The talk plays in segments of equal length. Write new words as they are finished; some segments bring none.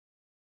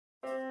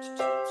Hi,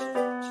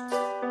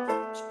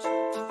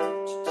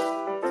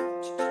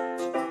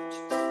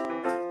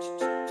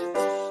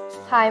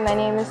 my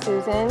name is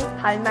Susan.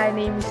 Hi, my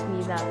name is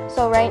Nina.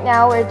 So right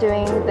now we're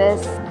doing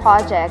this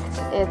project.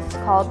 It's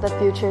called the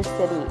Future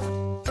City.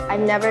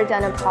 I've never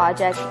done a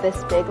project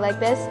this big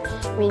like this.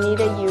 We need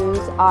to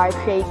use our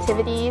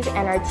creativities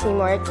and our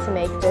teamwork to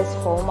make this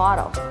whole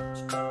model.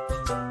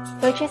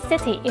 Future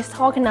City is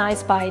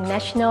organized by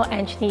National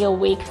Engineer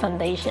Week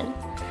Foundation.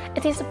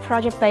 It is a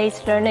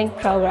project-based learning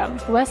program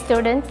where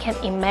students can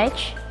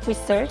imagine,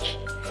 research,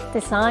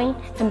 design,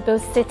 and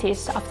build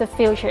cities of the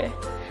future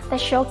that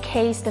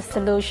showcase the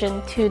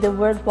solution to the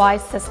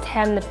worldwide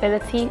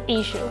sustainability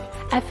issue.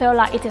 I feel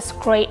like it is a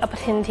great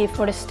opportunity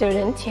for the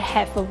students to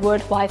have a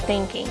worldwide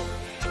thinking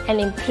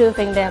and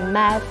improving their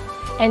math,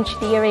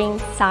 engineering,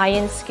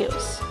 science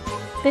skills.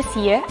 This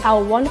year,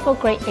 our wonderful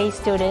grade A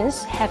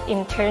students have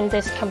entered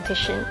this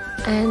competition,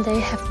 and they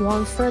have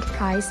won third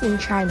prize in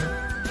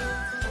China.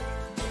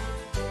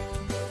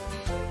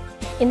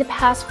 In the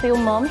past few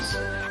months,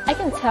 I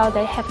can tell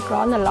they have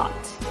grown a lot.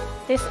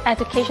 These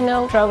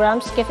educational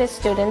programs give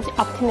students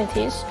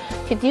opportunities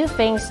to do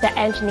things that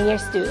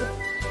engineers do: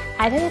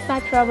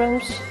 identify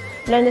problems,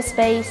 learn the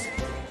space,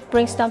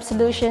 brainstorm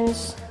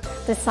solutions,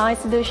 design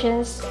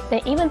solutions,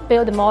 then even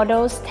build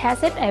models,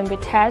 test it and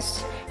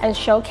retest, and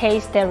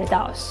showcase their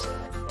results.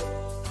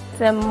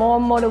 They're more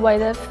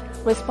motivated,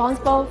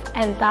 responsible,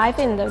 and dive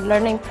in the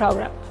learning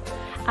program.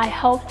 I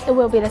hope it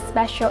will be a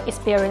special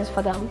experience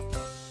for them.